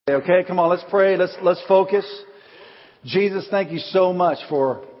Okay, come on, let's pray. Let's focus. Jesus, thank you so much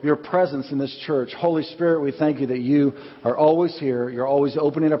for your presence in this church. Holy Spirit, we thank you that you are always here. You're always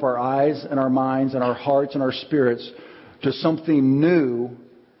opening up our eyes and our minds and our hearts and our spirits to something new.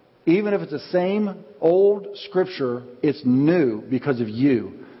 Even if it's the same old scripture, it's new because of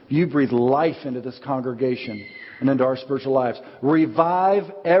you. You breathe life into this congregation and into our spiritual lives. Revive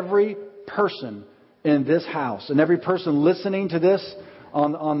every person in this house and every person listening to this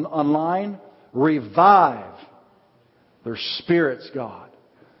online. Revive their spirits, God,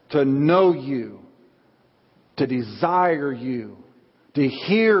 to know you, to desire you, to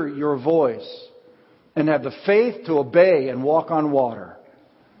hear your voice, and have the faith to obey and walk on water,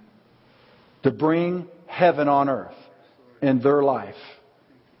 to bring heaven on earth in their life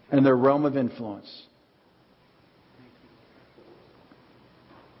and their realm of influence.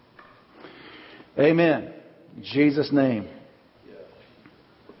 Amen. In Jesus' name.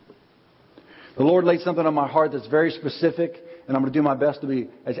 The Lord laid something on my heart that's very specific, and I'm going to do my best to be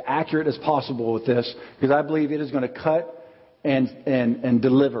as accurate as possible with this, because I believe it is going to cut and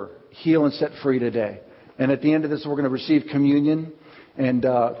deliver, heal and set free today. And at the end of this, we're going to receive communion and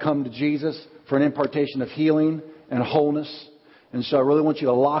come to Jesus for an impartation of healing and wholeness. And so I really want you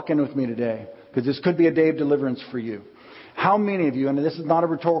to lock in with me today, because this could be a day of deliverance for you. How many of you, and this is not a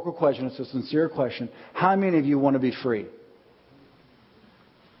rhetorical question, it's a sincere question, how many of you want to be free?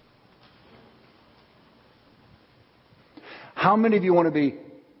 How many of you want to be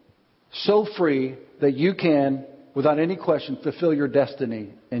so free that you can, without any question, fulfill your destiny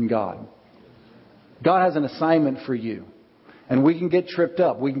in God? God has an assignment for you. And we can get tripped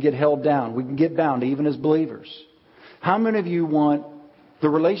up. We can get held down. We can get bound, even as believers. How many of you want the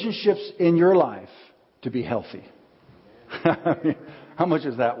relationships in your life to be healthy? How much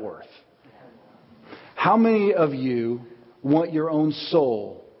is that worth? How many of you want your own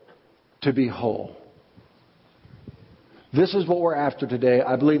soul to be whole? This is what we're after today.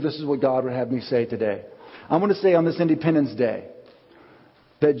 I believe this is what God would have me say today. I'm going to say on this Independence Day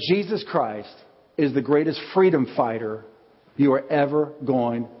that Jesus Christ is the greatest freedom fighter you are ever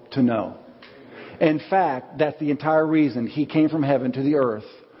going to know. In fact, that's the entire reason He came from heaven to the earth,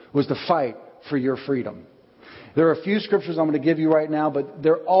 was to fight for your freedom. There are a few scriptures I'm going to give you right now, but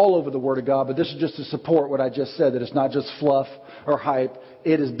they're all over the Word of God. But this is just to support what I just said, that it's not just fluff or hype.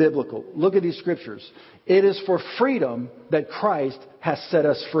 It is biblical. Look at these scriptures. It is for freedom that Christ has set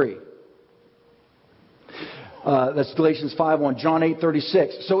us free. That's Galatians 5:1, John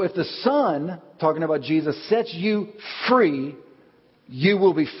 8:36. So if the Son, talking about Jesus, sets you free, you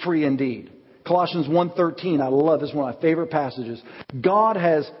will be free indeed. Colossians 1:13. I love this, one of my favorite passages. God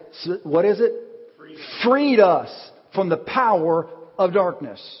has, what is it? Freed us from the power of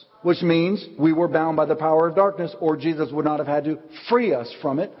darkness. Which means we were bound by the power of darkness, or Jesus would not have had to free us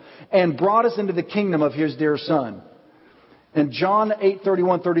from it, and brought us into the kingdom of His dear Son. And John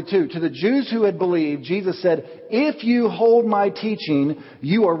 8:31-32, to the Jews who had believed, Jesus said, if you hold my teaching,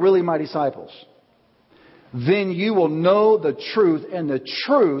 you are really my disciples. Then you will know the truth, and the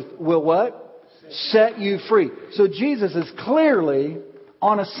truth will what? Set you free. So Jesus is clearly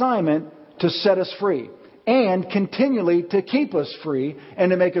on assignment to set us free. And continually to keep us free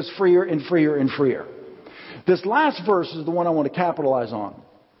and to make us freer and freer and freer. This last verse is the one I want to capitalize on.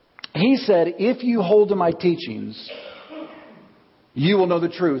 He said, if you hold to my teachings, you will know the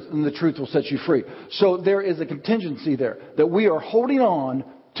truth, and the truth will set you free. So there is a contingency there, that we are holding on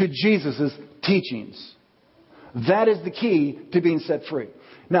to Jesus' teachings. That is the key to being set free.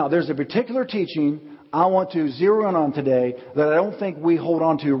 Now, there's a particular teaching I want to zero in on today that I don't think we hold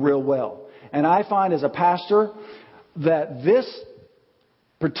on to real well. And I find as a pastor that this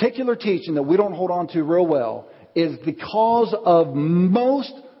particular teaching that we don't hold on to real well is the cause of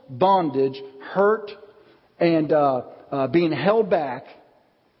most bondage, hurt, and being held back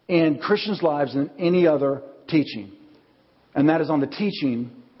in Christians' lives than any other teaching. And that is on the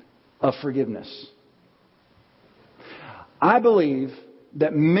teaching of forgiveness. I believe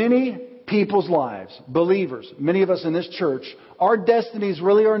that many people's lives, believers, many of us in this church, our destinies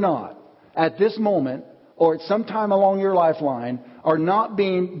really are not, at this moment, or at some time along your lifeline, are not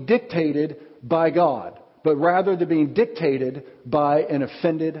being dictated by God, but rather they're being dictated by an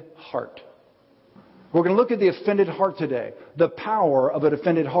offended heart. We're going to look at the offended heart today, the power of an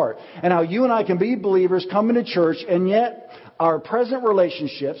offended heart, and how you and I can be believers coming to church, and yet our present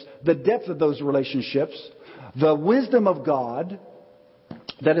relationships, the depth of those relationships, the wisdom of God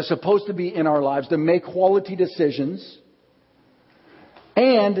that is supposed to be in our lives to make quality decisions,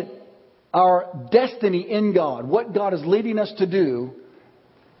 and our destiny in God, what God is leading us to do,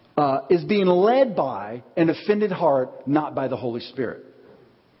 is being led by an offended heart, not by the Holy Spirit.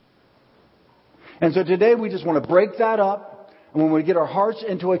 And so today we just want to break that up. And when we get our hearts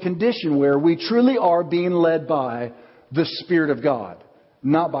into a condition where we truly are being led by the Spirit of God,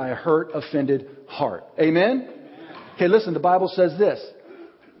 not by a hurt, offended heart. Amen? Okay, listen, the Bible says this.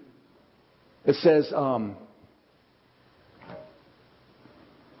 It says,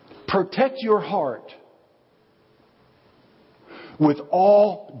 protect your heart with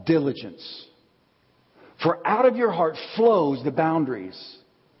all diligence. For out of your heart flows the boundaries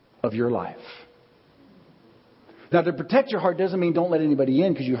of your life. Now, to protect your heart doesn't mean don't let anybody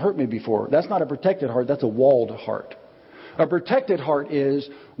in because you hurt me before. That's not a protected heart. That's a walled heart. A protected heart is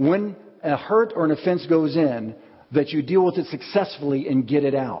when a hurt or an offense goes in, that you deal with it successfully and get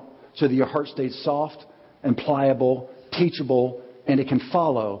it out so that your heart stays soft and pliable, teachable, and it can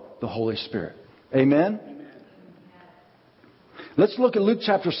follow the Holy Spirit. Amen? Let's look at Luke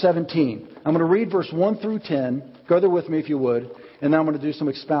chapter 17. I'm going to read verse 1 through 10. Go there with me if you would. And then I'm going to do some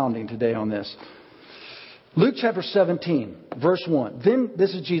expounding today on this. Luke chapter 17, verse 1. Then,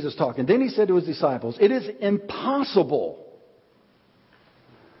 this is Jesus talking. Then he said to his disciples, it is impossible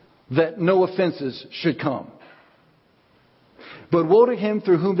that no offenses should come. But woe to him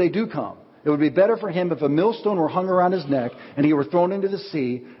through whom they do come. It would be better for him if a millstone were hung around his neck and he were thrown into the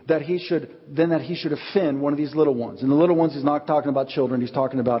sea than that he should offend one of these little ones. And the little ones, he's not talking about children. He's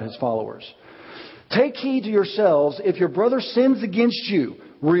talking about his followers. Take heed to yourselves. If your brother sins against you,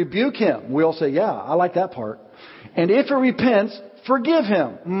 rebuke him. We all say, yeah, I like that part. And if he repents, forgive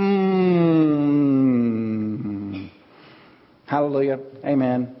him. Hallelujah.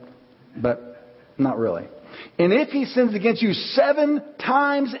 Amen. But not really. And if he sins against you 7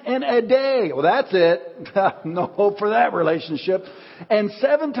 times in a day, well, that's it. No hope for that relationship. And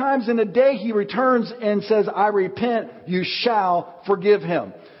 7 times in a day he returns and says, I repent, you shall forgive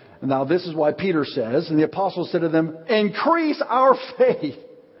him. Now this is why Peter says, and the apostles said to them, increase our faith.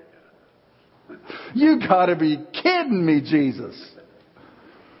 You got to be kidding me, Jesus.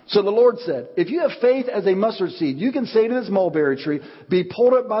 So the Lord said, if you have faith as a mustard seed, you can say to this mulberry tree, be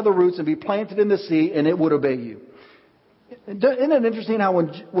pulled up by the roots and be planted in the sea, and it would obey you. Isn't it interesting how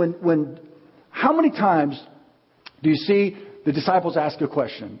how many times do you see the disciples ask a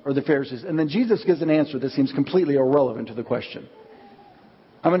question, or the Pharisees, and then Jesus gives an answer that seems completely irrelevant to the question?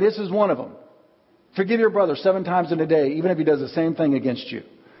 I mean, this is one of them. Forgive your brother 7 times in a day, even if he does the same thing against you.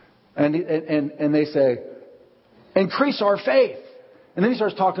 And they say, increase our faith. And then he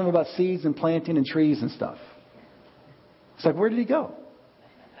starts talking about seeds and planting and trees and stuff. It's like, where did he go?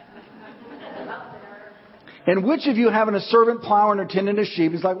 And which of you having a servant plowing or tending a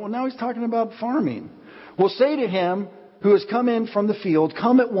sheep? He's like, well, now he's talking about farming. Well, say to him who has come in from the field,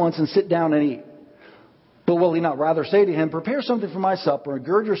 come at once and sit down and eat. But will he not rather say to him, prepare something for my supper and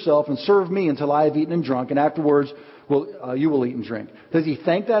gird yourself and serve me until I have eaten and drunk, and afterwards you will eat and drink. Does he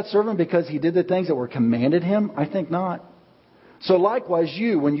thank that servant because he did the things that were commanded him? I think not. So likewise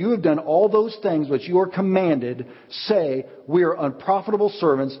you, when you have done all those things which you are commanded, say, we are unprofitable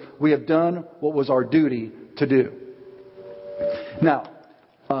servants. We have done what was our duty to do. Now,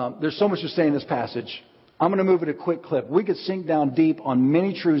 there's so much to say in this passage. I'm going to move at a quick clip. We could sink down deep on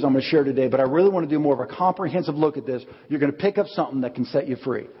many truths I'm going to share today, but I really want to do more of a comprehensive look at this. You're going to pick up something that can set you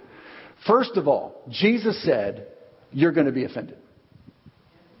free. First of all, Jesus said, you're going to be offended.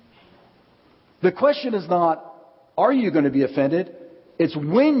 The question is not, are you going to be offended? It's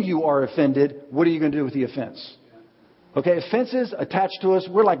when you are offended, what are you going to do with the offense? Okay, offenses attached to us,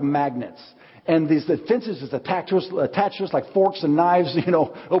 we're like magnets. And these offenses is attached to us like forks and knives,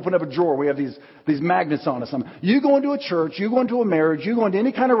 open up a drawer. We have these magnets on us. You go into a church, you go into a marriage, you go into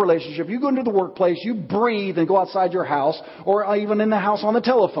any kind of relationship, you go into the workplace, you breathe and go outside your house, or even in the house on the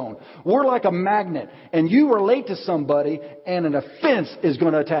telephone. We're like a magnet. And you relate to somebody, and an offense is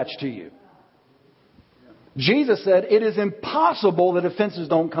going to attach to you. Jesus said, it is impossible that offenses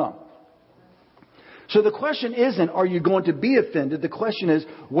don't come. So the question isn't, are you going to be offended? The question is,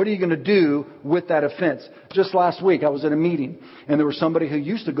 what are you going to do with that offense? Just last week, I was at a meeting, and there was somebody who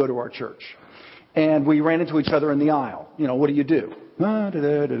used to go to our church. And we ran into each other in the aisle. What do you do?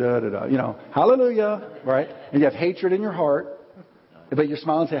 Hallelujah, right? And you have hatred in your heart, but you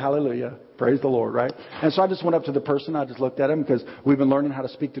smile and say, hallelujah, praise the Lord, right? And so I just went up to the person, I just looked at him, because we've been learning how to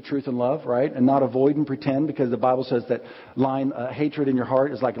speak the truth in love, right? And not avoid and pretend, because the Bible says that hatred in your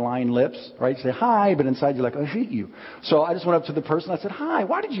heart is like lying lips, right? You say, hi, but inside you're like, I hate you. So I just went up to the person, I said, hi,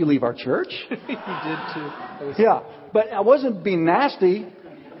 why did you leave our church? You did too. Yeah, but I wasn't being nasty.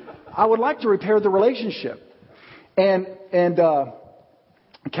 I would like to repair the relationship. And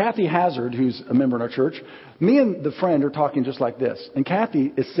Kathy Hazard, who's a member in our church, me and the friend are talking just like this. And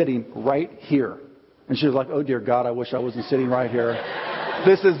Kathy is sitting right here. And she was like, oh, dear God, I wish I wasn't sitting right here.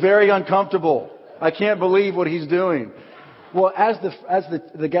 This is very uncomfortable. I can't believe what he's doing. Well, as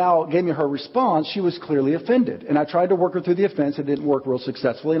the gal gave me her response, she was clearly offended. And I tried to work her through the offense. It didn't work real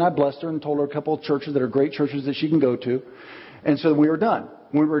successfully. And I blessed her and told her a couple of churches that are great churches that she can go to. And so we were done.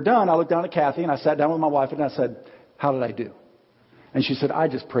 When we were done, I looked down at Kathy and I sat down with my wife and I said, how did I do? And she said, I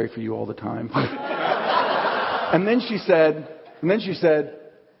just pray for you all the time. and then she said,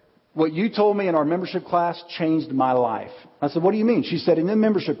 what you told me in our membership class changed my life. I said, what do you mean? She said, in the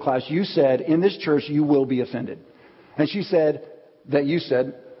membership class, you said, in this church, you will be offended. And she said that you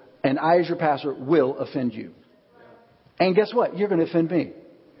said, and I as your pastor will offend you. And guess what? You're going to offend me.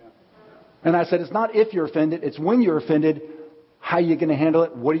 And I said, it's not if you're offended, it's when you're offended. How are you going to handle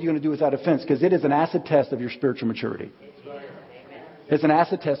it? What are you going to do with that offense? Because it is an acid test of your spiritual maturity. It's an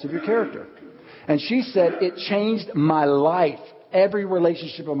acid test of your character. And she said, it changed my life, every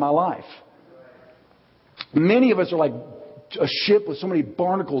relationship of my life. Many of us are like a ship with so many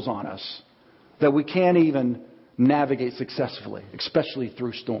barnacles on us that we can't even navigate successfully, especially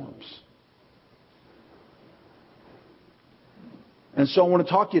through storms. And so I want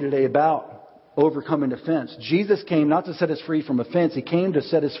to talk to you today about overcoming offense. Jesus came not to set us free from offense. He came to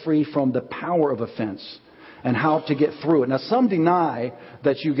set us free from the power of offense and how to get through it. Now, some deny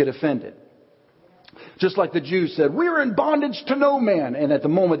that you get offended. Just like the Jews said, we're in bondage to no man. And at the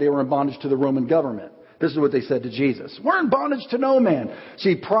moment, they were in bondage to the Roman government. This is what they said to Jesus. We're in bondage to no man.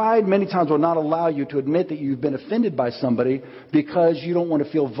 See, pride many times will not allow you to admit that you've been offended by somebody because you don't want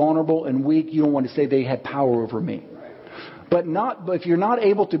to feel vulnerable and weak. You don't want to say they had power over me. But if you're not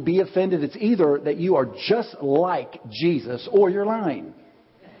able to be offended, it's either that you are just like Jesus or you're lying.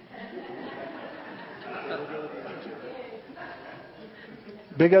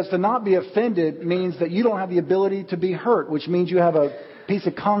 Because to not be offended means that you don't have the ability to be hurt, which means you have a piece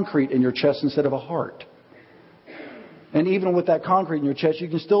of concrete in your chest instead of a heart. And even with that concrete in your chest, you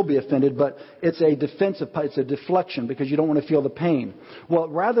can still be offended, but it's a deflection because you don't want to feel the pain. Well,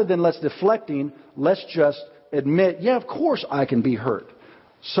 rather than let's deflecting, let's just admit, yeah, of course I can be hurt.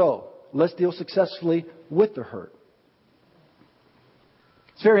 So let's deal successfully with the hurt.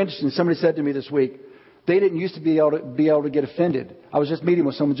 It's very interesting. Somebody said to me this week, they didn't used to be able to get offended. I was just meeting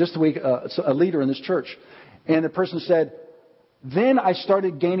with someone just a week, a leader in this church. And the person said, then I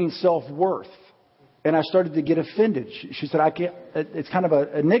started gaining self-worth. And I started to get offended. She said, it's kind of an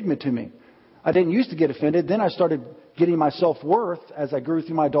enigma to me. I didn't used to get offended. Then I started getting my self-worth as I grew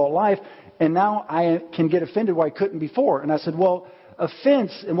through my adult life. And now I can get offended where I couldn't before. And I said, well,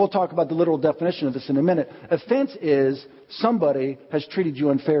 offense, and we'll talk about the literal definition of this in a minute. Offense is somebody has treated you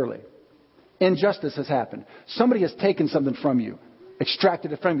unfairly. Injustice has happened. Somebody has taken something from you,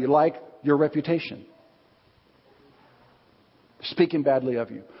 extracted it from you, like your reputation. Speaking badly of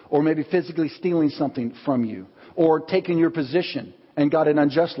you. Or maybe physically stealing something from you. Or taking your position and got it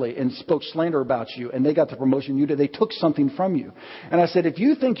unjustly and spoke slander about you. And they got the promotion you did. They took something from you. And I said, if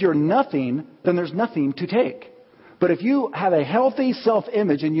you think you're nothing, then there's nothing to take. But if you have a healthy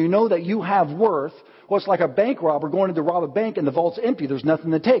self-image and you know that you have worth, well, it's like a bank robber going in to rob a bank and the vault's empty. There's nothing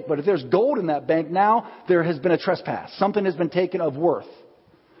to take. But if there's gold in that bank, now there has been a trespass. Something has been taken of worth.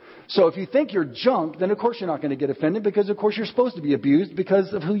 So if you think you're junk, then of course you're not going to get offended because of course you're supposed to be abused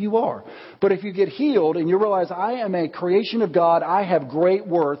because of who you are. But if you get healed and you realize I am a creation of God, I have great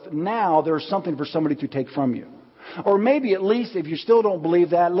worth, now there's something for somebody to take from you. Or maybe at least if you still don't believe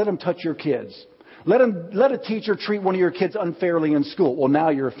that, let them touch your kids. Let a teacher treat one of your kids unfairly in school. Well, now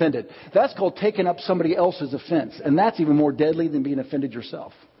you're offended. That's called taking up somebody else's offense. And that's even more deadly than being offended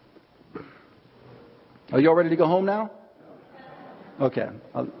yourself. Are you all ready to go home now? Okay.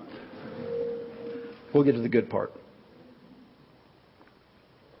 We'll get to the good part.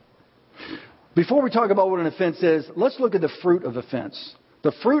 Before we talk about what an offense is, let's look at the fruit of offense.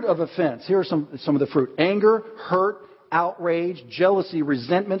 The fruit of offense. Here are some of the fruit. Anger, hurt, outrage, jealousy,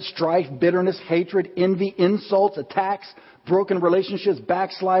 resentment, strife, bitterness, hatred, envy, insults, attacks, broken relationships,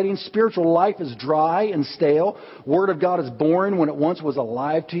 backsliding. Spiritual life is dry and stale. Word of God is boring when it once was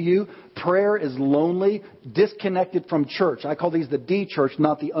alive to you. Prayer is lonely, disconnected from church. I call these the D-church,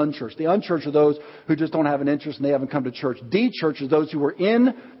 not the unchurched. The unchurched are those who just don't have an interest and they haven't come to church. D-church is those who were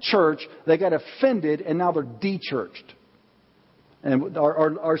in church, they got offended, and now they're de-churched. And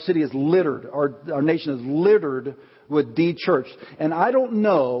our city is littered. Our nation is littered with de-church. And I don't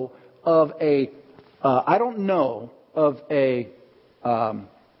know of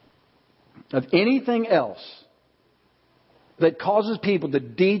anything else that causes people to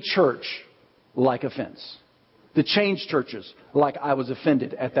de-church like offense. The change churches, like I was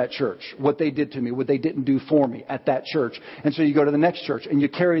offended at that church, what they did to me, what they didn't do for me at that church. And so you go to the next church and you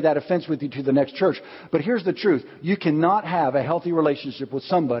carry that offense with you to the next church. But here's the truth. You cannot have a healthy relationship with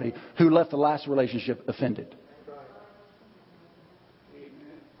somebody who left the last relationship offended.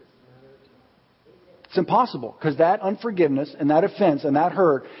 It's impossible, because that unforgiveness and that offense and that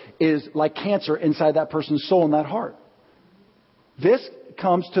hurt is like cancer inside that person's soul and that heart. This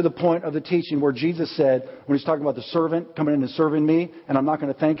comes to the point of the teaching where Jesus said, when he's talking about the servant coming in and serving me, and I'm not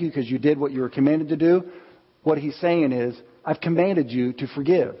going to thank you because you did what you were commanded to do. What he's saying is, I've commanded you to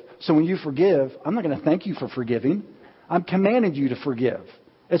forgive. So when you forgive, I'm not going to thank you for forgiving. I'm commanding you to forgive.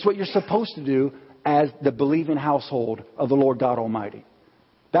 It's what you're supposed to do as the believing household of the Lord God Almighty.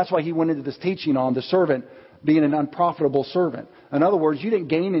 That's why he went into this teaching on the servant being an unprofitable servant. In other words, you didn't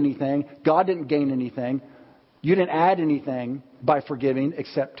gain anything. God didn't gain anything. You didn't add anything by forgiving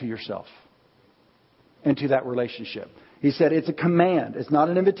except to yourself and to that relationship. He said it's a command. It's not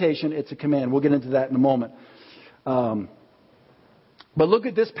an invitation. It's a command. We'll get into that in a moment. But look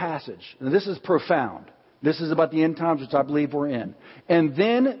at this passage. And this is profound. This is about the end times, which I believe we're in. And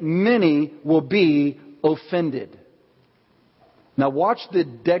then many will be offended. Now watch the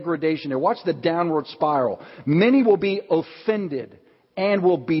degradation there. Watch the downward spiral. Many will be offended and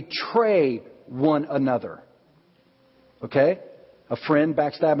will betray one another. Okay? A friend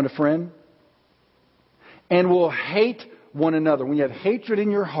backstabbing a friend. And will hate one another. When you have hatred in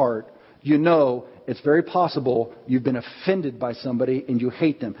your heart, you know it's very possible you've been offended by somebody and you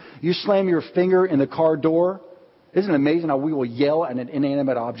hate them. You slam your finger in the car door. Isn't it amazing how we will yell at an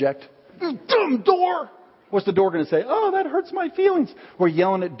inanimate object? This dumb door! What's the door going to say? Oh, that hurts my feelings. We're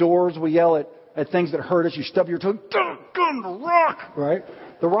yelling at doors. We yell at things that hurt us. You stub your toe. Doggone the rock! Right?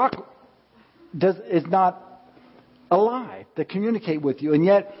 The rock is not alive to communicate with you. And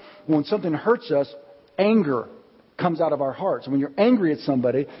yet, when something hurts us, anger comes out of our hearts. And when you're angry at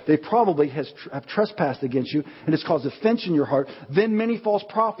somebody, they probably have trespassed against you and it's caused offense in your heart. Then many false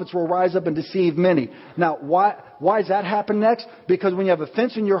prophets will rise up and deceive many. Now, why does that happen next? Because when you have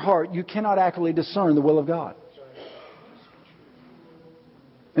offense in your heart, you cannot accurately discern the will of God.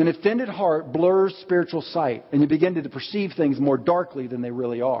 An offended heart blurs spiritual sight, and you begin to perceive things more darkly than they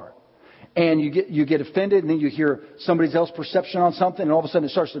really are. And you get offended, and then you hear somebody else's perception on something, and all of a sudden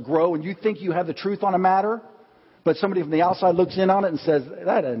it starts to grow, and you think you have the truth on a matter. But somebody from the outside looks in on it and says,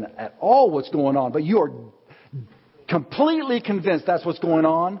 that isn't at all what's going on. But you are completely convinced that's what's going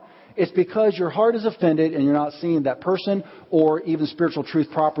on. It's because your heart is offended and you're not seeing that person or even spiritual truth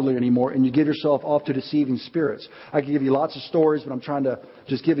properly anymore. And you give yourself off to deceiving spirits. I can give you lots of stories, but I'm trying to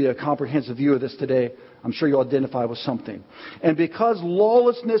just give you a comprehensive view of this today. I'm sure you'll identify with something. And because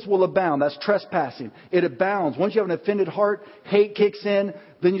lawlessness will abound, that's trespassing. It abounds. Once you have an offended heart, hate kicks in.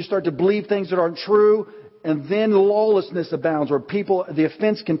 Then you start to believe things that aren't true. And then lawlessness abounds, where the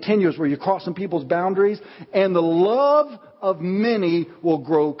offense continues, where you're crossing people's boundaries, and the love of many will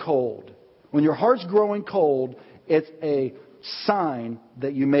grow cold. When your heart's growing cold, it's a sign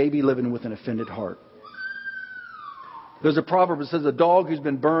that you may be living with an offended heart. There's a proverb that says, a dog who's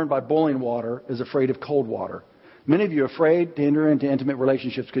been burned by boiling water is afraid of cold water. Many of you are afraid to enter into intimate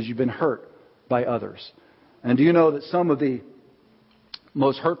relationships because you've been hurt by others. And do you know that some of the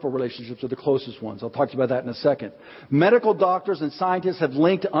most hurtful relationships are the closest ones? I'll talk to you about that in a second. Medical doctors and scientists have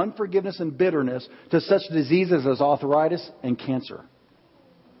linked unforgiveness and bitterness to such diseases as arthritis and cancer.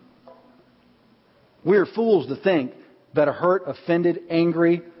 We are fools to think that a hurt, offended,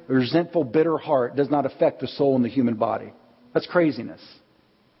 angry, resentful, bitter heart does not affect the soul and the human body. That's craziness.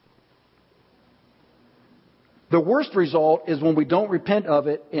 The worst result is when we don't repent of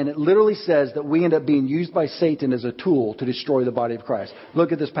it, and it literally says that we end up being used by Satan as a tool to destroy the body of Christ.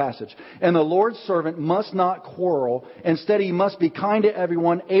 Look at this passage. And the Lord's servant must not quarrel. Instead, he must be kind to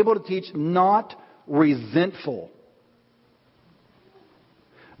everyone, able to teach, not resentful.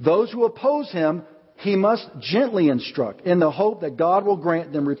 Those who oppose him, he must gently instruct, in the hope that God will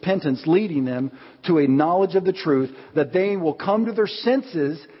grant them repentance, leading them to a knowledge of the truth, that they will come to their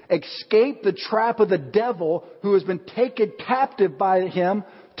senses, escape the trap of the devil who has been taken captive by him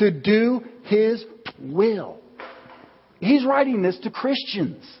to do his will. He's writing this to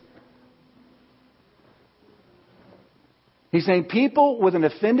Christians. He's saying people with an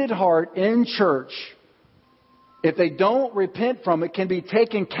offended heart in church, if they don't repent from it, can be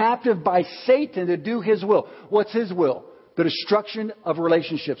taken captive by Satan to do his will. What's his will? The destruction of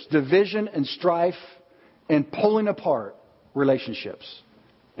relationships, division and strife, and pulling apart relationships.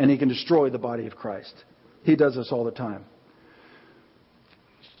 And he can destroy the body of Christ. He does this all the time.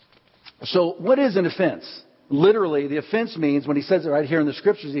 So what is an offense? Literally, the offense means, when he says it right here in the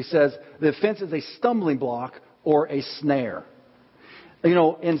scriptures, he says the offense is a stumbling block or a snare. You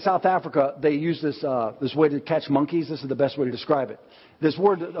know, in South Africa, they use this way to catch monkeys. This is the best way to describe it. This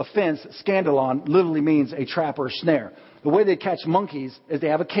word offense, scandalon, literally means a trap or a snare. The way they catch monkeys is they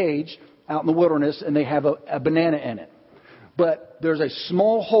have a cage out in the wilderness and they have a banana in it. But there's a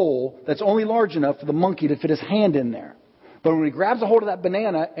small hole that's only large enough for the monkey to fit his hand in there. But when he grabs a hold of that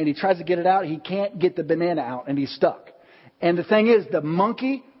banana and he tries to get it out, he can't get the banana out and he's stuck. And the thing is, the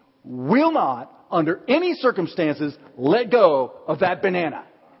monkey will not, under any circumstances, let go of that banana.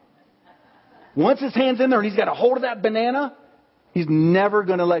 Once his hand's in there and he's got a hold of that banana, he's never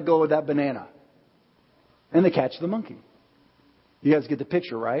going to let go of that banana. And they catch the monkey. You guys get the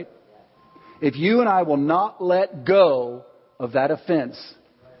picture, right? If you and I will not let go of that offense,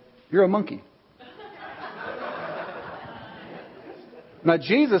 you're a monkey. Now,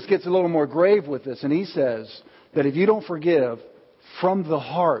 Jesus gets a little more grave with this, and he says that if you don't forgive from the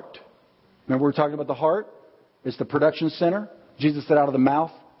heart, remember we were talking about the heart? It's the production center. Jesus said out of the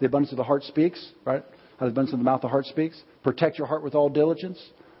mouth, the abundance of the heart speaks, right? Out of the abundance of the mouth, the heart speaks. Protect your heart with all diligence.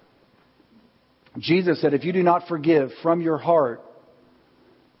 Jesus said, if you do not forgive from your heart,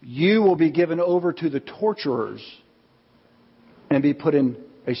 you will be given over to the torturers and be put in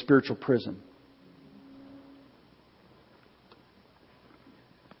a spiritual prison.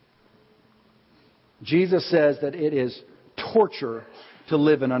 Jesus says that it is torture to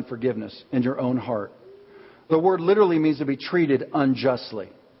live in unforgiveness in your own heart. The word literally means to be treated unjustly.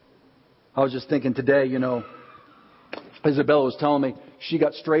 I was just thinking today, you know, Isabella was telling me she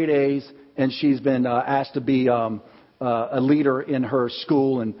got straight A's and she's been asked to be a leader in her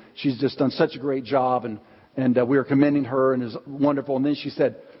school, and she's just done such a great job, and we were commending her, and it was wonderful. And then she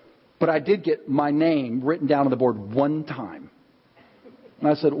said, but I did get my name written down on the board one time. And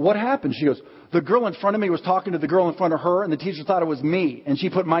I said, what happened? She goes, the girl in front of me was talking to the girl in front of her, and the teacher thought it was me, and she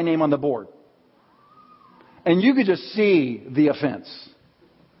put my name on the board. And you could just see the offense.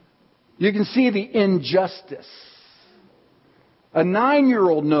 You can see the injustice. A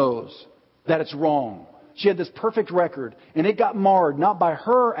 9-year-old knows that it's wrong. She had this perfect record, and it got marred, not by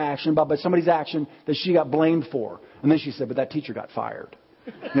her action, but by somebody's action that she got blamed for. And then she said, but that teacher got fired.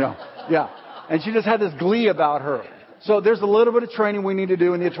 You know, yeah. And she just had this glee about her. So there's a little bit of training we need to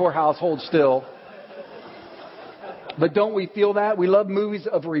do in the Ator household still. But don't we feel that? We love movies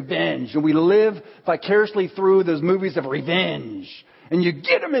of revenge, and we live vicariously through those movies of revenge. And you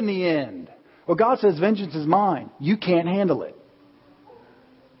get them in the end. Well, God says, vengeance is mine. You can't handle it.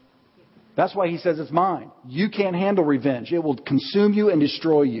 That's why he says it's mine. You can't handle revenge. It will consume you and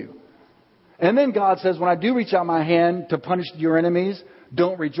destroy you. And then God says, when I do reach out my hand to punish your enemies,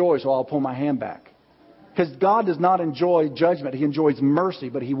 don't rejoice, or I'll pull my hand back. Because God does not enjoy judgment. He enjoys mercy,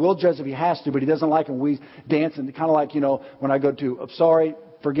 but he will judge if he has to, but he doesn't like when we dance. And kind of like, you know, when I go to, I'm sorry,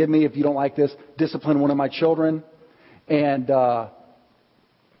 forgive me if you don't like this, discipline one of my children. And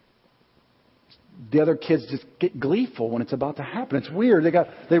the other kids just get gleeful when it's about to happen. It's weird.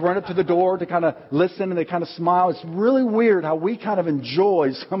 They run up to the door to kind of listen, and they kind of smile. It's really weird how we kind of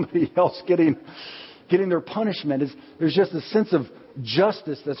enjoy somebody else getting their punishment. There's just a sense of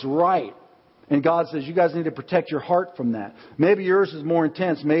justice that's right. And God says, you guys need to protect your heart from that. Maybe yours is more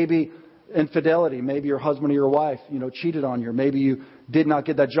intense. Maybe infidelity. Maybe your husband or your wife, you know, cheated on you. Maybe you did not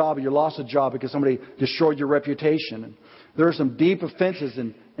get that job, or you lost a job because somebody destroyed your reputation. And there are some deep offenses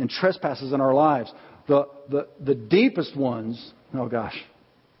and trespasses in our lives. The deepest ones, oh gosh,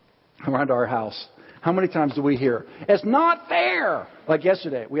 around our house. How many times do we hear, it's not fair? Like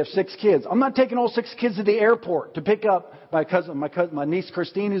yesterday, we have 6 kids. I'm not taking all 6 kids to the airport to pick up my niece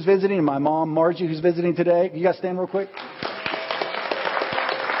Christine, who's visiting, and my mom Margie, who's visiting today. You guys stand real quick.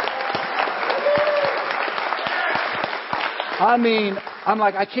 I mean, I'm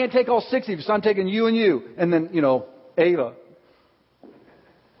like, I can't take all 6 of you, so I'm taking you and you. And then, you know, Ava.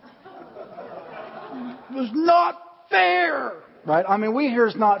 It's not fair. Right? I mean, we hear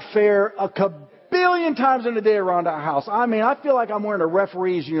it's not fair a billion times in a day around our house. I mean, I feel like I'm wearing a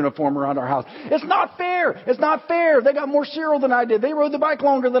referee's uniform around our house. It's not fair. It's not fair. They got more cereal than I did. They rode the bike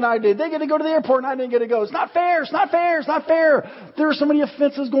longer than I did. They get to go to the airport and I didn't get to go. It's not fair. It's not fair. It's not fair. There are so many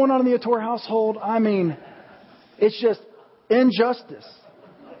offenses going on in the Ator household. I mean, it's just injustice.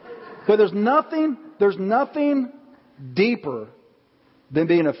 But there's nothing deeper than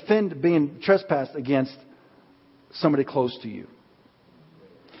being trespassed against somebody close to you.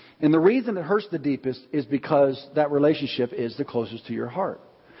 And the reason it hurts the deepest is because that relationship is the closest to your heart.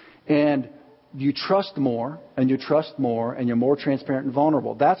 And you trust more, and you trust more, and you're more transparent and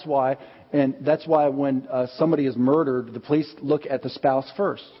vulnerable. That's why when somebody is murdered, the police look at the spouse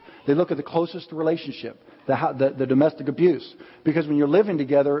first. They look at the closest relationship. the domestic abuse. Because when you're living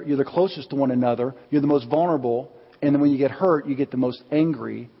together, you're the closest to one another. You're the most vulnerable. And then when you get hurt, you get the most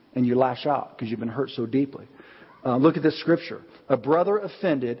angry and you lash out because you've been hurt so deeply. Look at this scripture. A brother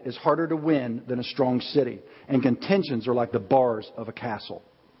offended is harder to win than a strong city. And contentions are like the bars of a castle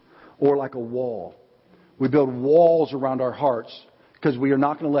or like a wall. We build walls around our hearts because we are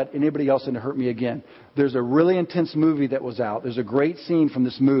not going to let anybody else in to hurt me again. There's a really intense movie that was out. There's a great scene from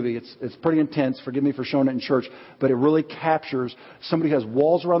this movie. It's pretty intense. Forgive me for showing it in church. But it really captures somebody who has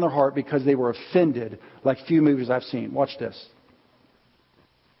walls around their heart because they were offended like few movies I've seen. Watch this.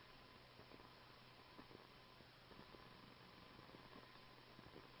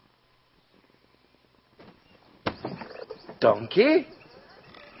 Donkey?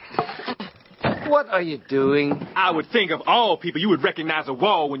 What are you doing? I would think of all people you would recognize a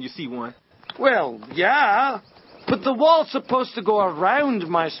wall when you see one. Well, yeah. But the wall's supposed to go around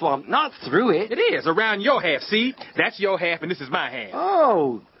my swamp, not through it. It is, around your half, see? That's your half and this is my half.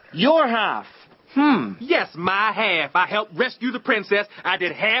 Oh, your half. Yes, my half. I helped rescue the princess. I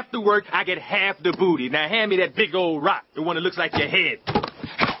did half the work. I get half the booty. Now hand me that big old rock, the one that looks like your head.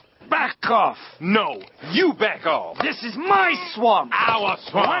 Back off. No, you back off. This is my swamp. Our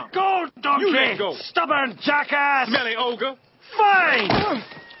swamp. Let go, donkey. You let go. Stubborn jackass. Smelly ogre. Fine.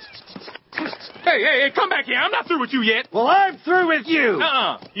 Hey, come back here. I'm not through with you yet. Well, I'm through with you.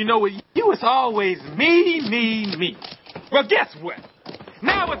 You know what? You is always me. Well, guess what?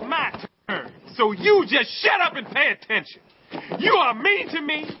 Now it's my turn. So you just shut up and pay attention. You are mean to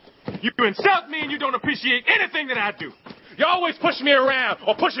me. You insult me and you don't appreciate anything that I do. You always push me around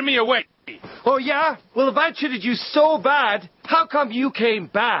or pushing me away. Oh, yeah? Well, if I treated you so bad, how come you came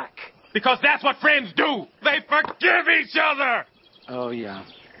back? Because that's what friends do. They forgive each other. Oh, yeah.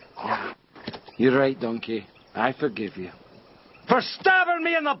 Yeah. You're right, donkey. I forgive you. For stabbing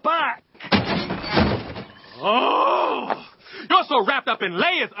me in the back! Oh! You're so wrapped up in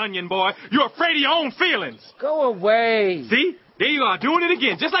layers, onion boy, you're afraid of your own feelings. Go away. See? There you are, doing it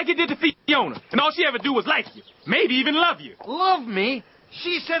again, just like you did to Fiona. And all she ever do was like you. Maybe even love you. Love me?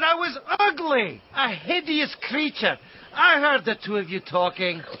 She said I was ugly. A hideous creature. I heard the two of you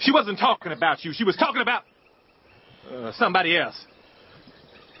talking. She wasn't talking about you. She was talking about... somebody else.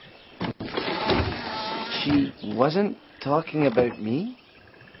 She wasn't talking about me?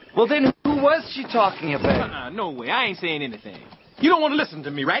 Well, then who was she talking about? No way. I ain't saying anything. You don't want to listen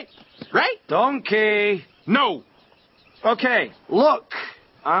to me, right? Right? Donkey. No. Okay, look.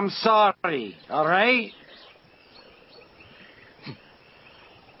 I'm sorry, all right?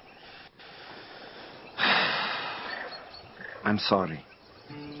 I'm sorry.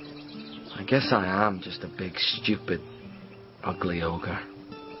 I guess I am just a big, stupid, ugly ogre.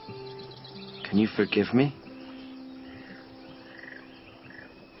 Can you forgive me?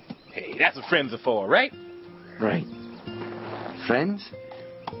 Hey, that's what friends are for, right? Right. Friends?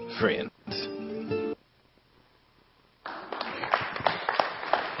 Friends.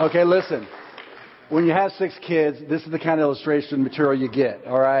 Okay, listen. When you have 6 kids, this is the kind of illustration material you get,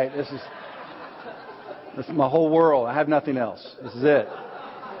 all right? This is my whole world. I have nothing else. This is it.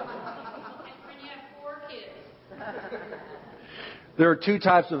 There are 2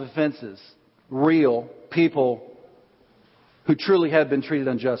 types of offenses. Real people who truly have been treated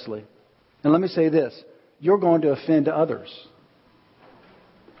unjustly. And let me say this. You're going to offend others.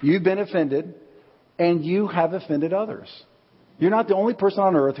 You've been offended, and you have offended others. You're not the only person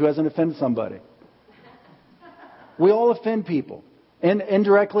on earth who hasn't offended somebody. We all offend people.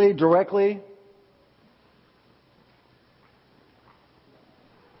 Indirectly, directly.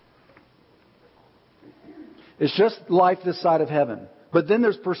 It's just life this side of heaven. But then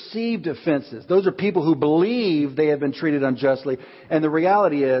there's perceived offenses. Those are people who believe they have been treated unjustly. And the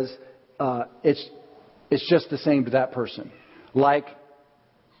reality is, it's just the same to that person. Like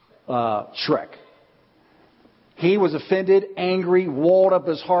Shrek. He was offended, angry, walled up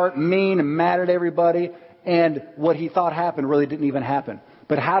his heart, mean and mad at everybody. And what he thought happened really didn't even happen.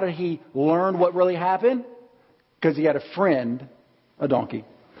 But how did he learn what really happened? Because he had a friend, a donkey,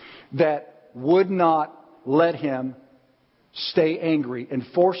 that would not let him stay angry and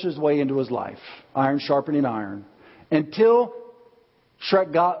force his way into his life. Iron sharpening iron. Until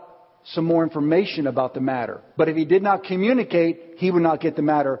Shrek got some more information about the matter. But if he did not communicate, he would not get the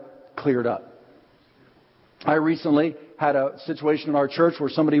matter cleared up. I recently had a situation in our church where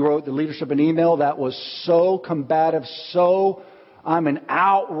somebody wrote the leadership an email that was so combative, I'm in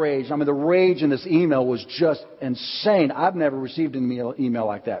outrage. The rage in this email was just insane. I've never received an email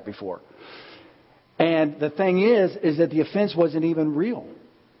like that before. And the thing is that the offense wasn't even real.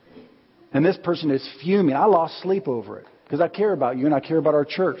 And this person is fuming. I lost sleep over it because I care about you and I care about our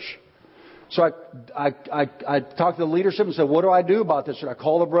church. So I talked to the leadership and said, what do I do about this? Should I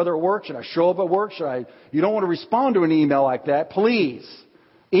call the brother at work? Should I show up at work? You don't want to respond to an email like that. Please.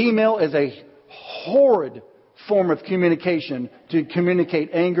 Email is a horrid form of communication to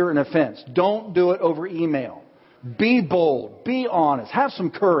communicate anger and offense. Don't do it over email. Be bold. Be honest. Have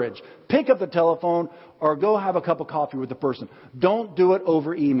some courage. Pick up the telephone or go have a cup of coffee with the person. Don't do it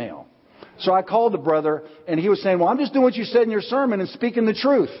over email. So I called the brother and he was saying, well, I'm just doing what you said in your sermon and speaking the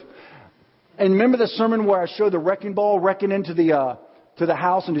truth. And remember the sermon where I showed the wrecking ball wrecking into the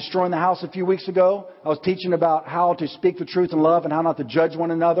house and destroying the house a few weeks ago? I was teaching about how to speak the truth in love and how not to judge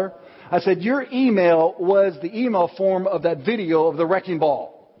one another. I said, your email was the email form of that video of the wrecking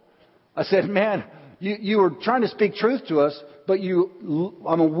ball. I said, man, you were trying to speak truth to us, but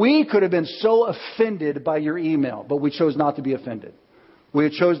we could have been so offended by your email, but we chose not to be offended. We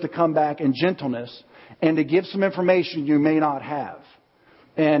chose to come back in gentleness and to give some information you may not have.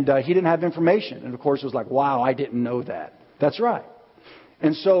 And he didn't have information. And of course it was like, wow, I didn't know that. That's right.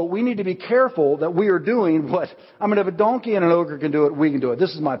 And so we need to be careful that we are doing what, if a donkey and an ogre can do it, we can do it.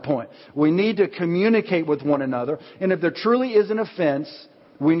 This is my point. We need to communicate with one another. And if there truly is an offense,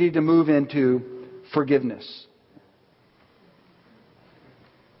 we need to move into forgiveness.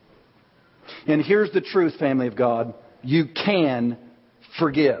 And here's the truth, family of God. You can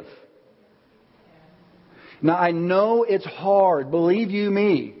forgive. Now, I know it's hard. Believe you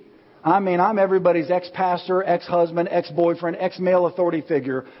me. I'm everybody's ex-pastor, ex-husband, ex-boyfriend, ex-male authority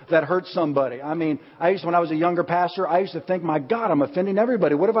figure that hurt somebody. when I was a younger pastor, I used to think, my God, I'm offending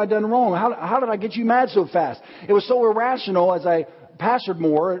everybody. What have I done wrong? How did I get you mad so fast? It was so irrational. As I pastored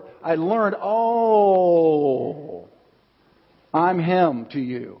more, I learned, I'm him to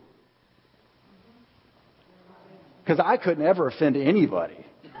you. Because I couldn't ever offend anybody.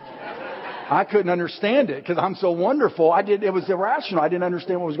 I couldn't understand it because I'm so wonderful. It was irrational. I didn't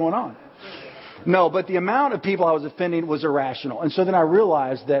understand what was going on. No, but the amount of people I was offending was irrational. And so then I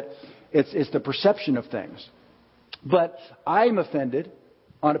realized that it's the perception of things. But I'm offended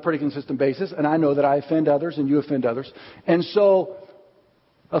on a pretty consistent basis. And I know that I offend others and you offend others. And so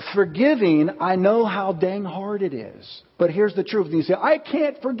forgiving, I know how dang hard it is. But here's the truth. You say, I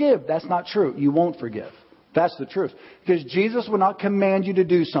can't forgive. That's not true. You won't forgive. That's the truth. Because Jesus will not command you to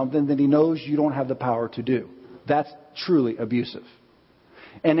do something that He knows you don't have the power to do. That's truly abusive.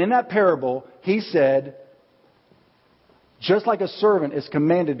 And in that parable, He said, just like a servant is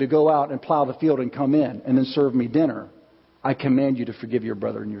commanded to go out and plow the field and come in and then serve me dinner, I command you to forgive your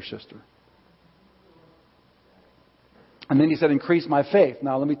brother and your sister. And then He said, increase my faith.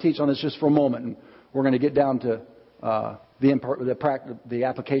 Now, let me teach on this just for a moment. And we're going to get down to the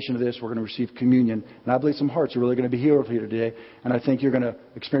application of this. We're going to receive communion. And I believe some hearts are really going to be healed here today. And I think you're going to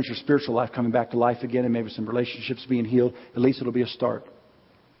experience your spiritual life coming back to life again and maybe some relationships being healed. At least it'll be a start.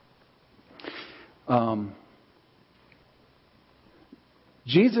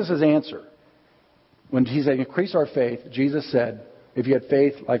 Jesus' answer, when He said, increase our faith, Jesus said, if you had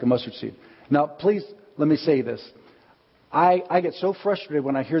faith like a mustard seed. Now, please, let me say this. I get so frustrated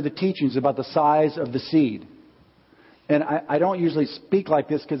when I hear the teachings about the size of the seed. And I don't usually speak like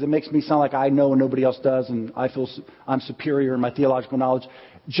this because it makes me sound like I know and nobody else does, and I feel I'm superior in my theological knowledge.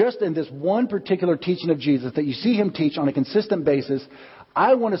 Just in this one particular teaching of Jesus that you see Him teach on a consistent basis,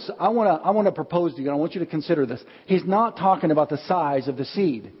 I want to propose to you, and I want you to consider this. He's not talking about the size of the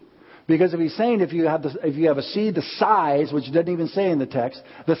seed. Because if He's saying if you have a seed the size, which doesn't even say in the text,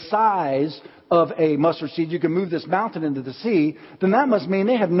 the size of a mustard seed, you can move this mountain into the sea, then that must mean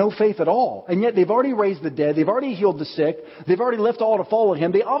they have no faith at all. And yet they've already raised the dead, they've already healed the sick, they've already left all to follow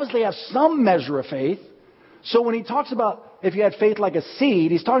Him. They obviously have some measure of faith. So when He talks about if you had faith like a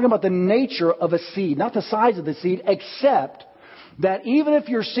seed, He's talking about the nature of a seed, not the size of the seed, except that even if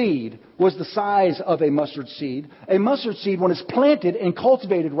your seed was the size of a mustard seed, when it's planted and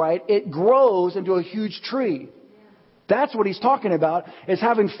cultivated right, it grows into a huge tree. That's what He's talking about, is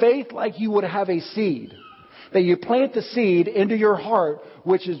having faith like you would have a seed. That you plant the seed into your heart,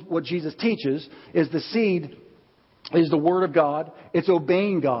 which is what Jesus teaches, is the seed is the Word of God. It's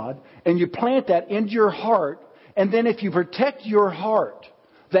obeying God. And you plant that into your heart. And then if you protect your heart,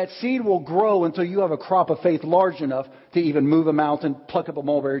 that seed will grow until you have a crop of faith large enough to even move a mountain, pluck up a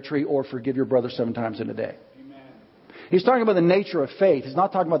mulberry tree, or forgive your brother 7 times in a day. Amen. He's talking about the nature of faith. He's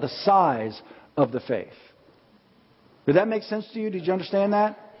not talking about the size of the faith. Did that make sense to you? Did you understand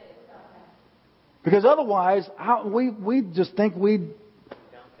that? Because otherwise, we just think we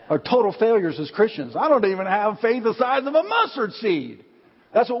are total failures as Christians. I don't even have faith the size of a mustard seed.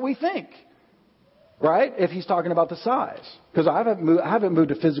 That's what we think. Right? If He's talking about the size. Because I haven't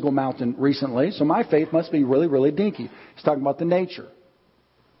moved a physical mountain recently, so my faith must be really, really dinky. He's talking about the nature.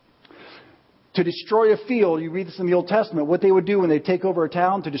 To destroy a field, you read this in the Old Testament, what they would do when they take over a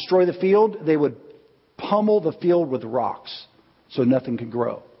town to destroy the field, they would pummel the field with rocks so nothing could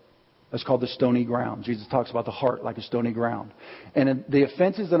grow. That's called the stony ground. Jesus talks about the heart like a stony ground. And the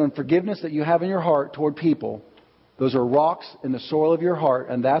offenses and unforgiveness that you have in your heart toward people, those are rocks in the soil of your heart,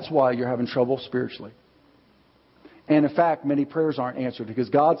 and that's why you're having trouble spiritually. And in fact, many prayers aren't answered because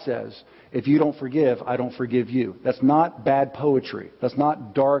God says, if you don't forgive, I don't forgive you. That's not bad poetry. That's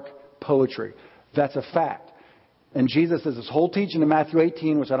not dark poetry. That's a fact. And Jesus does this whole teaching in Matthew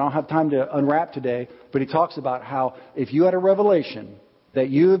 18, which I don't have time to unwrap today, but he talks about how if you had a revelation that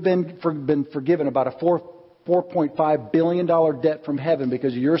you have been forgiven about a $4.5 billion debt from heaven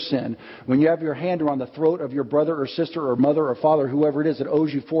because of your sin, when you have your hand around the throat of your brother or sister or mother or father, whoever it is that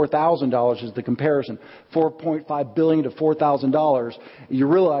owes you $4,000 is the comparison. $4.5 billion to $4,000. You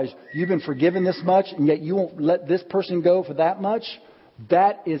realize you've been forgiven this much and yet you won't let this person go for that much.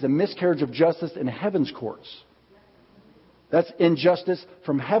 That is a miscarriage of justice in heaven's courts. That's injustice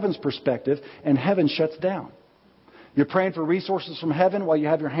from heaven's perspective, and heaven shuts down. You're praying for resources from heaven while you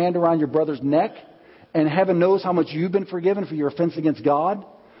have your hand around your brother's neck, and heaven knows how much you've been forgiven for your offense against God,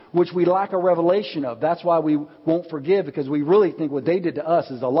 which we lack a revelation of. That's why we won't forgive, because we really think what they did to us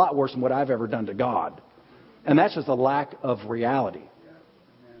is a lot worse than what I've ever done to God. And that's just a lack of reality.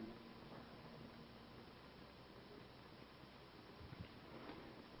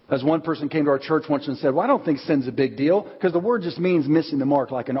 As one person came to our church once and said, well, I don't think sin's a big deal because the word just means missing the mark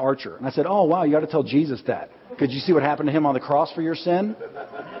like an archer. And I said, oh, wow, you got to tell Jesus that. Could you see what happened to him on the cross for your sin?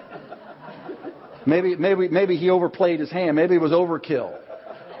 Maybe he overplayed his hand. Maybe it was overkill.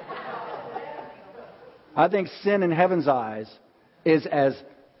 I think sin in heaven's eyes is as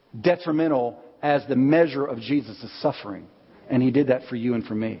detrimental as the measure of Jesus' suffering. And he did that for you and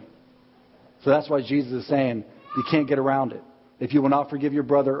for me. So that's why Jesus is saying you can't get around it. If you will not forgive your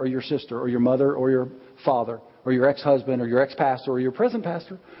brother or your sister or your mother or your father or your ex-husband or your ex-pastor or your present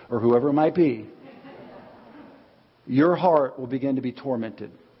pastor or whoever it might be, your heart will begin to be tormented.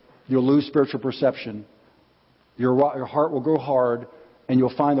 You'll lose spiritual perception. Your heart will grow hard, and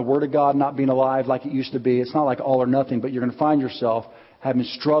you'll find the Word of God not being alive like it used to be. It's not like all or nothing, but you're going to find yourself having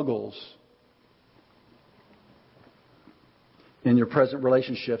struggles in your present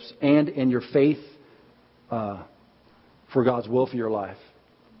relationships and in your faith for God's will for your life.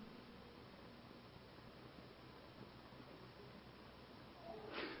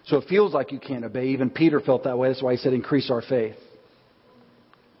 So it feels like you can't obey. Even Peter felt that way. That's why he said increase our faith.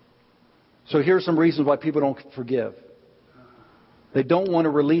 So here's some reasons why people don't forgive. They don't want to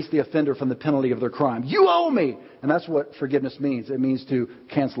release the offender from the penalty of their crime. You owe me! And that's what forgiveness means. It means to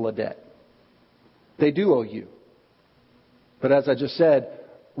cancel a debt. They do owe you. But as I just said,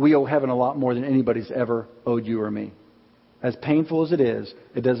 we owe heaven a lot more than anybody's ever owed you or me. As painful as it is,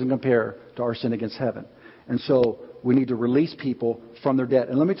 it doesn't compare to our sin against heaven. And so we need to release people from their debt.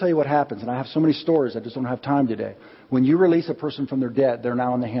 And let me tell you what happens. And I have so many stories, I just don't have time today. When you release a person from their debt, they're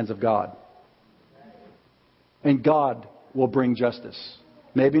now in the hands of God. And God will bring justice.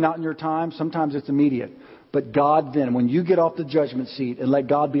 Maybe not in your time. Sometimes it's immediate. But God then, when you get off the judgment seat and let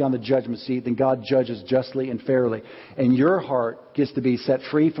God be on the judgment seat, then God judges justly and fairly. And your heart gets to be set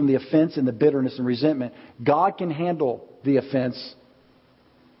free from the offense and the bitterness and resentment. God can handle the offense,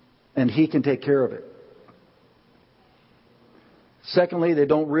 and He can take care of it. Secondly, they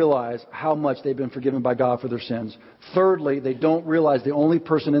don't realize how much they've been forgiven by God for their sins. Thirdly, they don't realize the only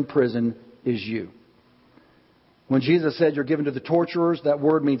person in prison is you. When Jesus said you're given to the torturers, that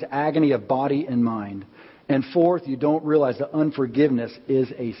word means agony of body and mind. And fourth, you don't realize that unforgiveness is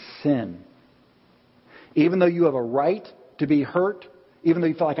a sin. Even though you have a right to be hurt, even though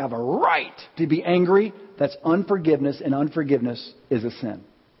you feel like I have a right to be angry, that's unforgiveness, and unforgiveness is a sin.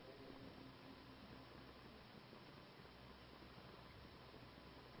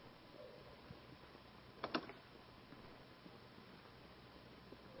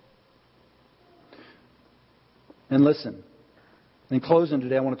 And listen, in closing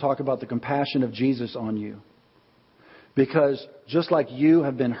today, I want to talk about the compassion of Jesus on you. Because just like you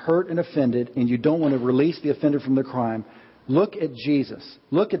have been hurt and offended, and you don't want to release the offender from the crime, look at Jesus.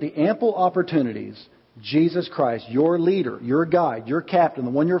 Look at the ample opportunities Jesus Christ, your leader, your guide, your captain,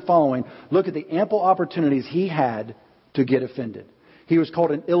 the one you're following, look at the ample opportunities He had to get offended. He was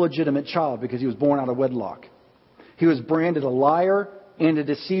called an illegitimate child because he was born out of wedlock. He was branded a liar and a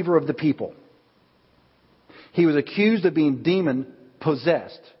deceiver of the people. He was accused of being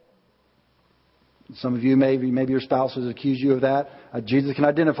demon-possessed. Some of you, maybe your spouse has accused you of that. Jesus can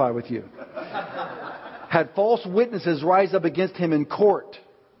identify with you. Had false witnesses rise up against Him in court.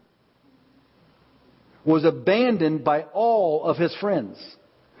 Was abandoned by all of His friends.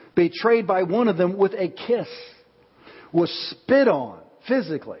 betrayed by one of them with a kiss, was spit on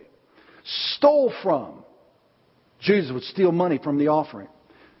physically, stole from. Jesus would steal money from the offering.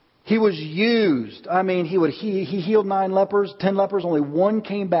 He was used. I mean, he healed 10 lepers, only one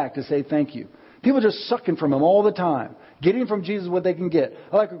came back to say thank you. People just sucking from him all the time, getting from Jesus what they can get.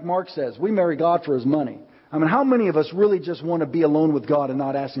 I like what Mark says, we marry God for His money. I mean, how many of us really just want to be alone with God and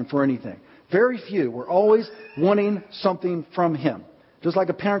not asking for anything? Very few. We're always wanting something from Him, just like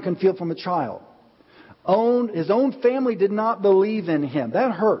a parent can feel from a child. His own family did not believe in Him.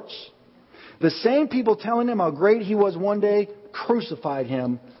 That hurts. The same people telling Him how great He was one day crucified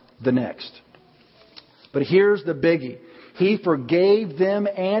Him the next. But here's the biggie. He forgave them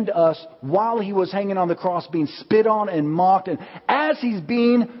and us while He was hanging on the cross, being spit on and mocked. And as He's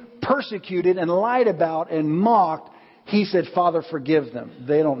being persecuted and lied about and mocked, He said, Father, forgive them.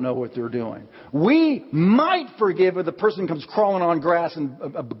 They don't know what they're doing. We might forgive if the person comes crawling on grass and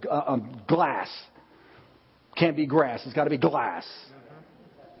glass. Can't be grass. It's got to be glass.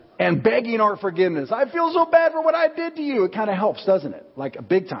 And begging our forgiveness. I feel so bad for what I did to you. It kind of helps, doesn't it? Like a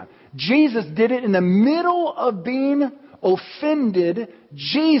big time. Jesus did it in the middle of being offended.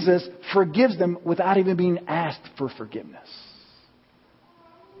 Jesus forgives them without even being asked for forgiveness.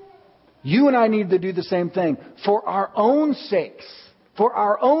 You and I need to do the same thing. For our own sakes, for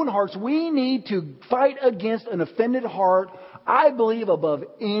our own hearts, we need to fight against an offended heart, I believe, above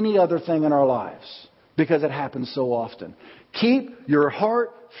any other thing in our lives. Because it happens so often. Keep your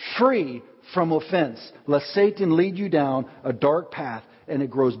heart free from offense, lest Satan lead you down a dark path and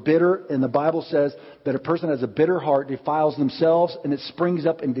it grows bitter. And the Bible says that a person has a bitter heart defiles themselves, and it springs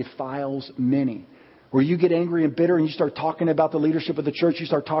up and defiles many. Where you get angry and bitter and you start talking about the leadership of the church. You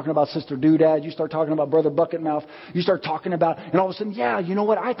start talking about Sister Doodad. You start talking about Brother Bucketmouth. You start talking about, and all of a sudden, yeah, you know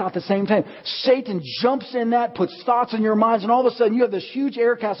what? I thought the same thing. Satan jumps in that, puts thoughts in your minds, and all of a sudden you have this huge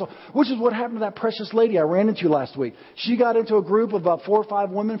air castle, which is what happened to that precious lady I ran into last week. She got into a group of about 4 or 5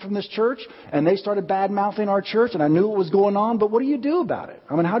 women from this church, and they started bad-mouthing our church, and I knew what was going on, but what do you do about it?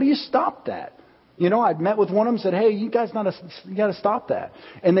 I mean, how do you stop that? You know, I'd met with one of them and said, hey, you guys you got to stop that.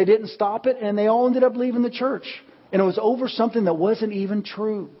 And they didn't stop it, and they all ended up leaving the church. And it was over something that wasn't even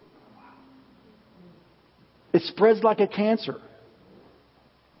true. It spreads like a cancer.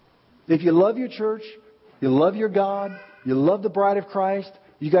 If you love your church, you love your God, you love the bride of Christ,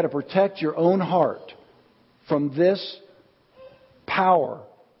 you got to protect your own heart from this power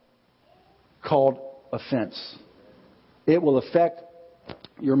called offense. It will affect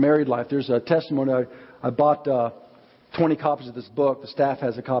your married life. There's a testimony. I bought 20 copies of this book. The staff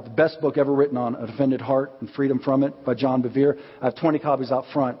has a copy. The best book ever written on an offended heart and freedom from it by John Bevere. I have 20 copies out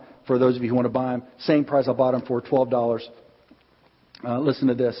front for those of you who want to buy them. Same price I bought them for, $12. Listen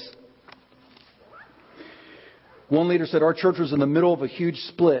to this. One leader said, our church was in the middle of a huge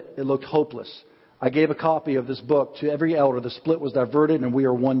split. It looked hopeless. I gave a copy of this book to every elder. The split was diverted, and we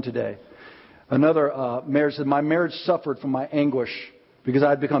are one today. Another marriage said, my marriage suffered from my anguish because I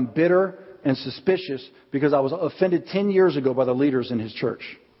had become bitter and suspicious because I was offended 10 years ago by the leaders in his church.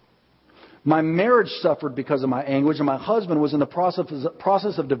 My marriage suffered because of my anguish, and my husband was in the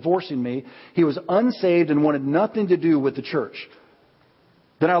process of divorcing me. He was unsaved and wanted nothing to do with the church.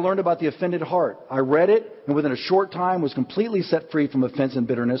 Then I learned about the offended heart. I read it, and within a short time was completely set free from offense and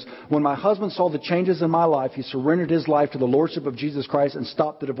bitterness. When my husband saw the changes in my life, he surrendered his life to the Lordship of Jesus Christ and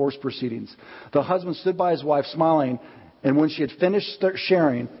stopped the divorce proceedings. The husband stood by his wife smiling, and when she had finished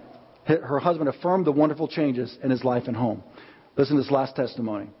sharing, her husband affirmed the wonderful changes in his life and home. Listen to this last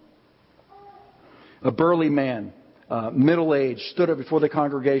testimony. A burly man, middle-aged, stood up before the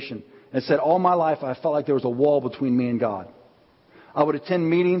congregation and said, all my life I felt like there was a wall between me and God. I would attend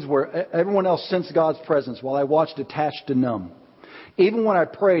meetings where everyone else sensed God's presence while I watched detached and numb. Even when I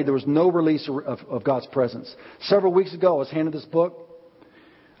prayed, there was no release of God's presence. Several weeks ago, I was handed this book.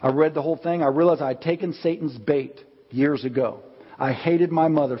 I read the whole thing. I realized I had taken Satan's bait years ago. I hated my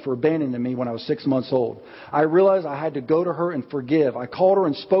mother for abandoning me when I was 6 months old. I realized I had to go to her and forgive. I called her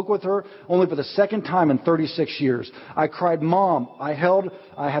and spoke with her only for the second time in 36 years. I cried, Mom, I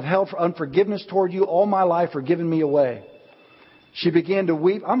have held unforgiveness toward you all my life for giving me away. She began to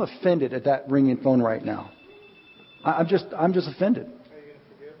weep. I'm offended at that ringing phone right now. I'm just offended. Are you going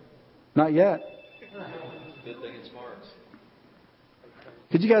to forgive? Not yet. Good thing it's March.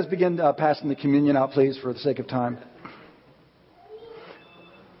 Could you guys begin passing the communion out, please, for the sake of time?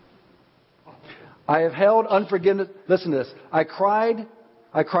 I have held unforgiveness. Listen to this. I cried,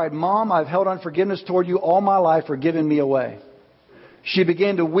 Mom, I've held unforgiveness toward you all my life for giving me away. She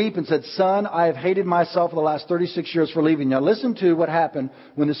began to weep and said, Son, I have hated myself for the last 36 years for leaving you. Now listen to what happened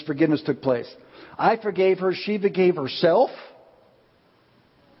when this forgiveness took place. I forgave her. She forgave herself.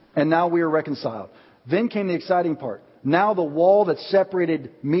 And now we are reconciled. Then came the exciting part. Now the wall that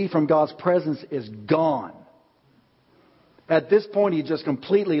separated me from God's presence is gone. At this point, he just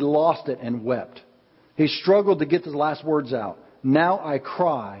completely lost it and wept. He struggled to get his last words out. Now I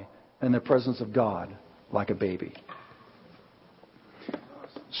cry in the presence of God like a baby.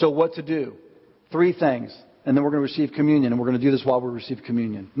 So what to do? 3 things. And then we're going to receive communion. And we're going to do this while we receive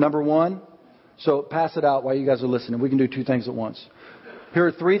communion. Number 1, so pass it out while you guys are listening. We can do 2 things at once. Here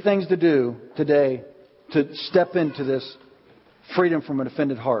are 3 things to do today to step into this freedom from an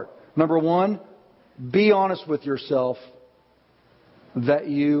offended heart. Number 1, be honest with yourself that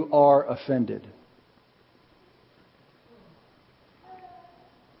you are offended.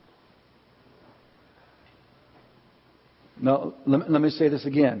 Now, let me say this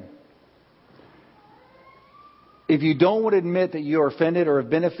again. If you don't want to admit that you are offended or have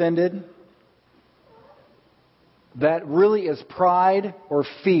been offended, that really is pride or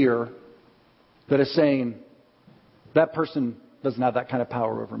fear that is saying, that person doesn't have that kind of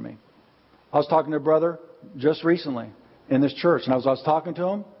power over me. I was talking to a brother just recently in this church, and as I was talking to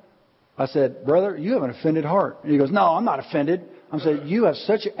him, I said, brother, you have an offended heart. And he goes, no, I'm not offended. I'm saying, you have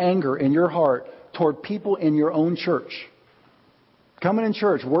such anger in your heart toward people in your own church. Coming in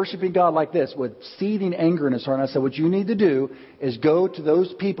church, worshiping God like this with seething anger in his heart. And I said, what you need to do is go to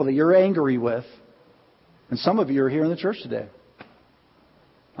those people that you're angry with. And some of you are here in the church today.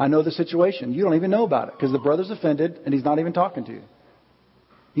 I know the situation. You don't even know about it because the brother's offended and he's not even talking to you.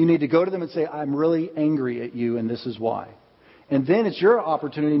 You need to go to them and say, I'm really angry at you and this is why. And then it's your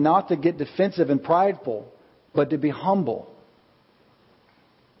opportunity not to get defensive and prideful, but to be humble.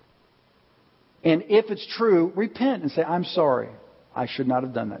 And if it's true, repent and say, I'm sorry. I should not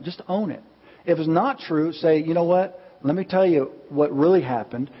have done that. Just own it. If it's not true, say, you know what? Let me tell you what really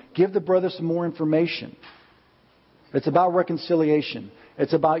happened. Give the brother some more information. It's about reconciliation.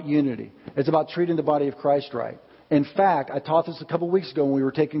 It's about unity. It's about treating the body of Christ right. In fact, I taught this a couple of weeks ago when we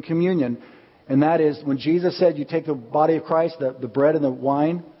were taking communion. And that is when Jesus said you take the body of Christ, the bread and the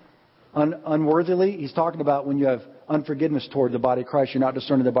wine, unworthily. He's talking about when you have unforgiveness toward the body of Christ, you're not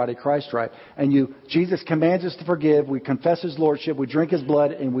discerning the body of Christ right. And Jesus commands us to forgive. We confess His Lordship. We drink His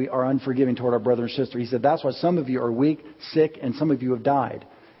blood, and we are unforgiving toward our brother and sister. He said that's why some of you are weak, sick, and some of you have died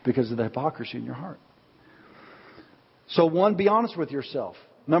because of the hypocrisy in your heart. So 1, be honest with yourself.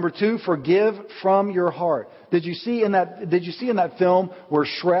 Number 2, forgive from your heart. Did you see in that film where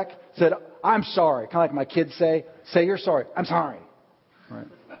Shrek said, I'm sorry? Kind of like my kids say you're sorry. I'm sorry. Right?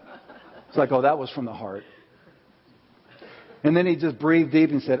 It's like, oh, that was from the heart. And then he just breathed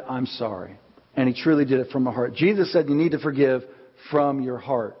deep and said, I'm sorry. And he truly did it from the heart. Jesus said you need to forgive from your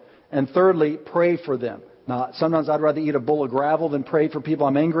heart. And thirdly, pray for them. Now, sometimes I'd rather eat a bowl of gravel than pray for people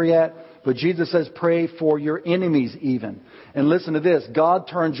I'm angry at. But Jesus says pray for your enemies even. And listen to this. God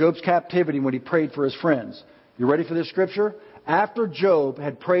turned Job's captivity when he prayed for his friends. You ready for this scripture? After Job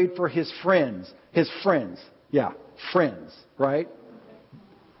had prayed for his friends. Yeah, friends, right?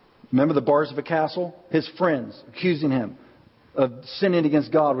 Remember the bars of a castle? His friends accusing him of sinning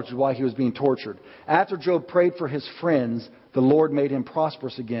against God, which is why he was being tortured. After Job prayed for his friends, the Lord made him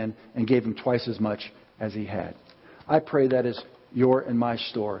prosperous again and gave him twice as much as he had. I pray that is your and my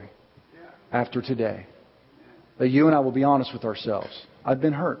story after today. That you and I will be honest with ourselves. I've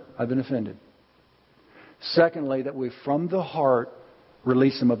been hurt. I've been offended. Secondly, that we from the heart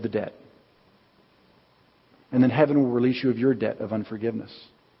release him of the debt. And then heaven will release you of your debt of unforgiveness.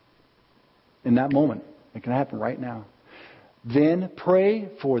 In that moment. It can happen right now. Then pray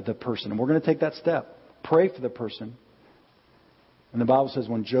for the person. And we're going to take that step. Pray for the person. And the Bible says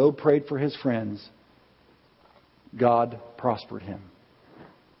when Job prayed for his friends, God prospered him.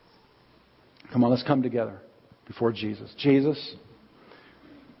 Come on, let's come together before Jesus. Jesus,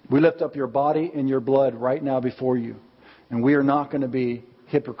 we lift up your body and your blood right now before you. And we are not going to be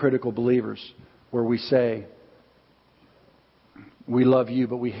hypocritical believers where we say, we love you,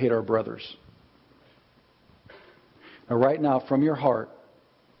 but we hate our brothers. Now, right now, from your heart,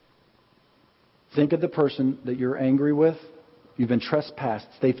 think of the person that you're angry with. You've been trespassed.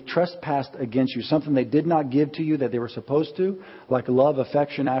 They've trespassed against you. Something they did not give to you that they were supposed to, like love,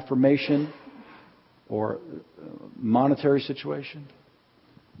 affection, affirmation, or monetary situation,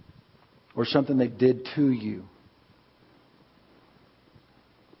 or something they did to you.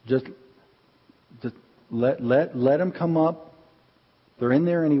 Just let them come up. They're in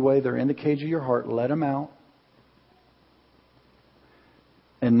there anyway. They're in the cage of your heart. Let them out.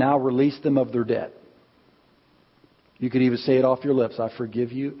 And now release them of their debt. You could even say it off your lips. I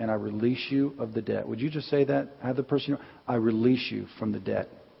forgive you and I release you of the debt. Would you just say that? Have the person, I release you from the debt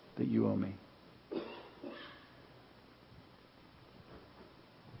that you owe me.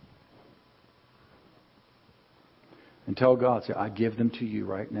 And tell God, say, I give them to you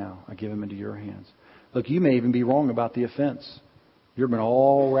right now. I give them into your hands. Look, you may even be wrong about the offense. You've been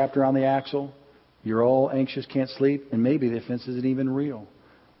all wrapped around the axle. You're all anxious, can't sleep, and maybe the offense isn't even real.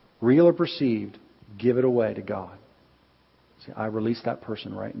 Real or perceived, give it away to God. Say, I release that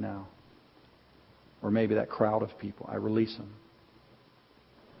person right now. Or maybe that crowd of people. I release them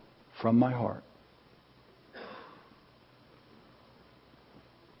from my heart.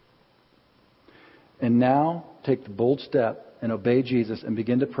 And now, take the bold step and obey Jesus and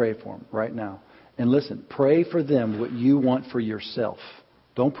begin to pray for them right now. And listen, pray for them what you want for yourself.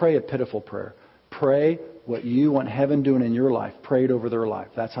 Don't pray a pitiful prayer. Pray what you want heaven doing in your life. Pray it over their life.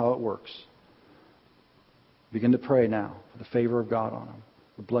 That's how it works. Begin to pray now for the favor of God on them,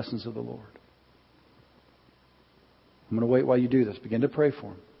 the blessings of the Lord. I'm going to wait while you do this. Begin to pray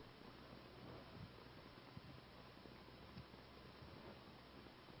for them.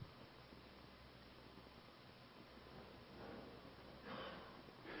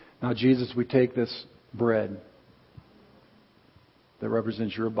 Now, Jesus, we take this bread that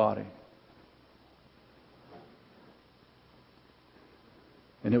represents your body.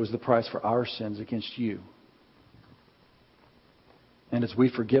 And it was the price for our sins against you. And as we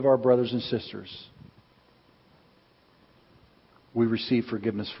forgive our brothers and sisters, we receive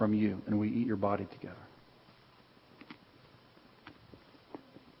forgiveness from you and we eat your body together.